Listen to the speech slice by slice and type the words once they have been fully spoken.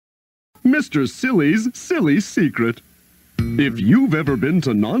Mr. Silly's Silly Secret. If you've ever been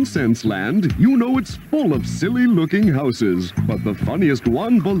to Nonsense Land, you know it's full of silly-looking houses. But the funniest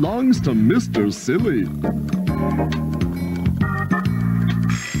one belongs to Mr. Silly.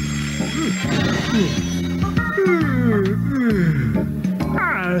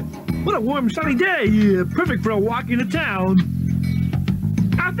 What a warm, sunny day. Perfect for a walk into town.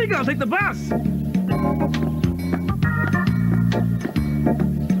 I think I'll take the bus.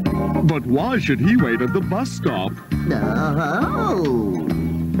 But why should he wait at the bus stop? Oh.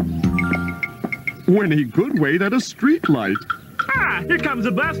 When he could wait at a street light. Here comes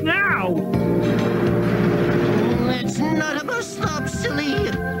the bus now. It's not a bus stop,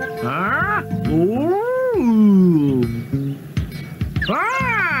 silly. Huh? Ooh.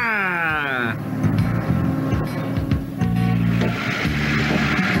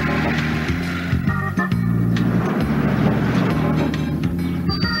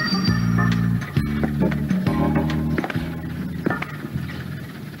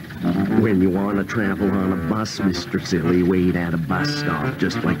 When you want to travel on a bus, Mr. Silly, wait at a bus stop,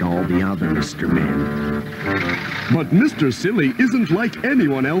 just like all the other Mr. Men. But Mr. Silly isn't like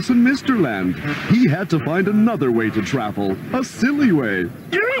anyone else in Mr. Land. He had to find another way to travel, a silly way.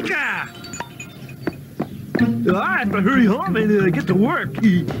 Eureka! I have to hurry home and get to work.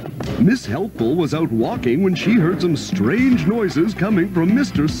 Miss Helpful was out walking when she heard some strange noises coming from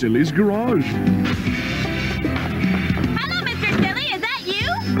Mr. Silly's garage. Hello, Mr. Silly. Is that you?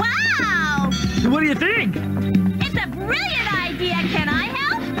 Wow! What do you think? It's a brilliant idea. Can I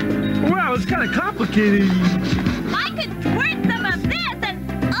help? Well, it's kind of complicated. I could squirt some of this and...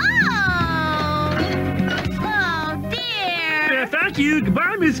 Oh, dear. Thank you.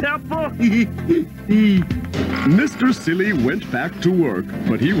 Goodbye, Miss Helpful. Mr. Silly went back to work,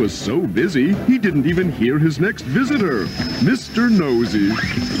 but he was so busy, he didn't even hear his next visitor, Mr. Nosy.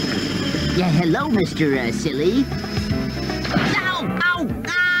 Yeah, hello, Mr. Silly. Ow! Ow!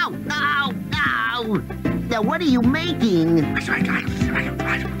 Ow! Ow! Ow! Now, what are you making?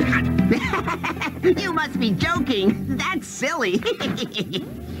 You must be joking. That's silly.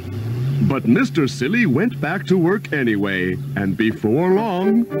 But Mr. Silly went back to work anyway, and before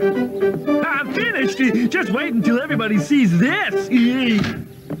long... I'm finished! Just wait until everybody sees this!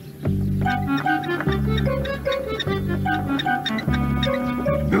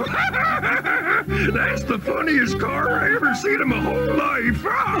 That's the funniest car I ever seen in my whole life!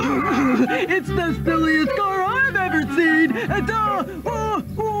 It's the silliest car I've ever seen!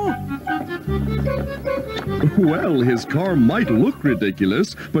 Well, his car might look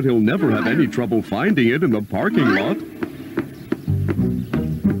ridiculous, but he'll never have any trouble finding it in the parking lot.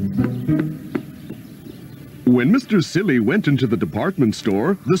 When Mr. Silly went into the department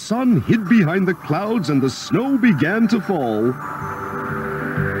store, the sun hid behind the clouds and the snow began to fall.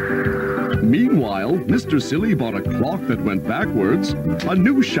 Meanwhile, Mr. Silly bought a clock that went backwards, a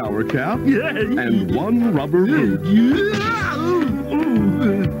new shower cap, and one rubber boot.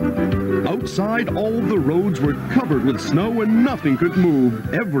 Outside, all the roads were covered with snow and nothing could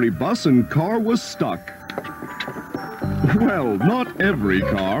move. Every bus and car was stuck. Well, not every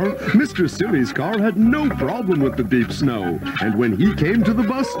car. Mr. Silly's car had no problem with the deep snow. And when he came to the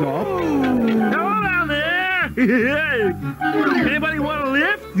bus stop... Hello down there! Anybody want a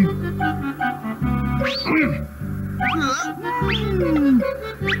lift?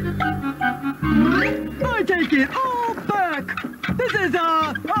 I take it all back! This is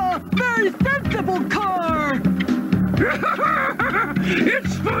a very sensible car!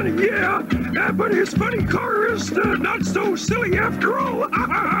 It's funny, yeah, but his funny car is not so silly after all.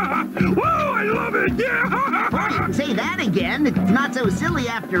 Whoa, I love it, yeah! Say that again. It's not so silly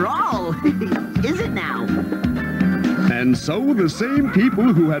after all. Is it now? And so the same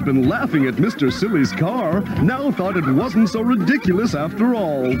people who had been laughing at Mr. Silly's car now thought it wasn't so ridiculous after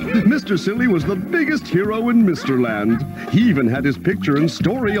all. Mr. Silly was the biggest hero in Mr. Land. He even had his picture and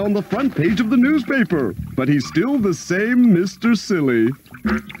story on the front page of the newspaper. But he's still the same Mr. Silly.